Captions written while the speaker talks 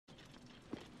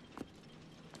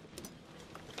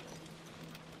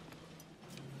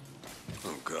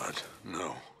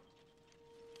No.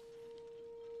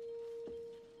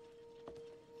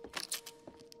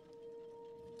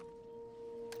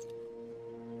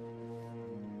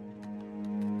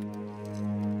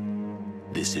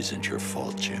 This isn't your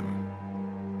fault, Jim.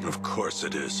 Of course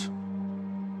it is.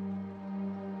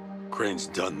 Crane's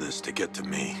done this to get to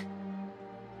me.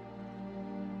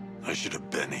 I should have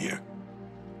been here.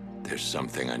 There's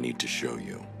something I need to show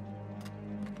you.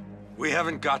 We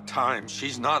haven't got time.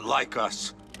 She's not like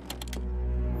us.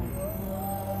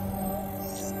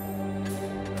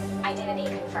 Identity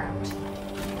confirmed.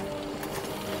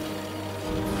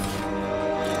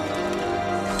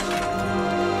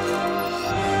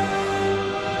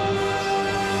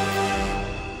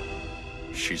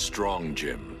 She's strong,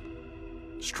 Jim.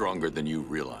 Stronger than you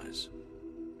realize.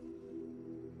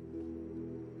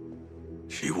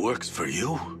 She works for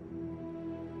you?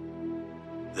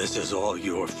 This is all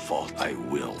your fault. I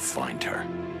will find her.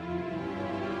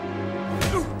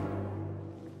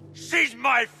 She's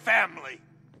my family!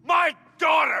 My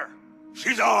daughter!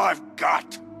 She's all I've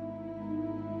got!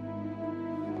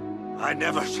 I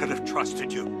never should have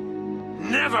trusted you.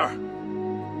 Never!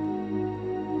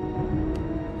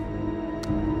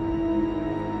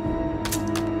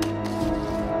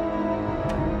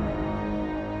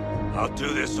 I'll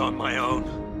do this on my own.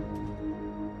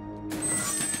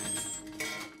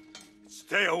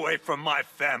 Stay away from my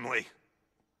family.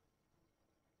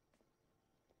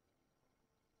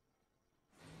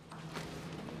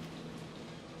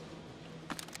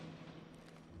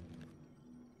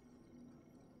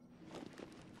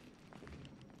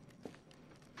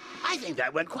 I think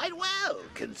that went quite well,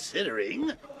 considering.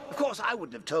 Of course, I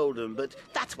wouldn't have told him, but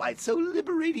that's why it's so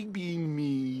liberating being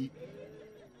me.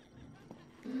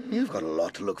 You've got a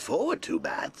lot to look forward to,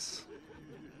 Bats.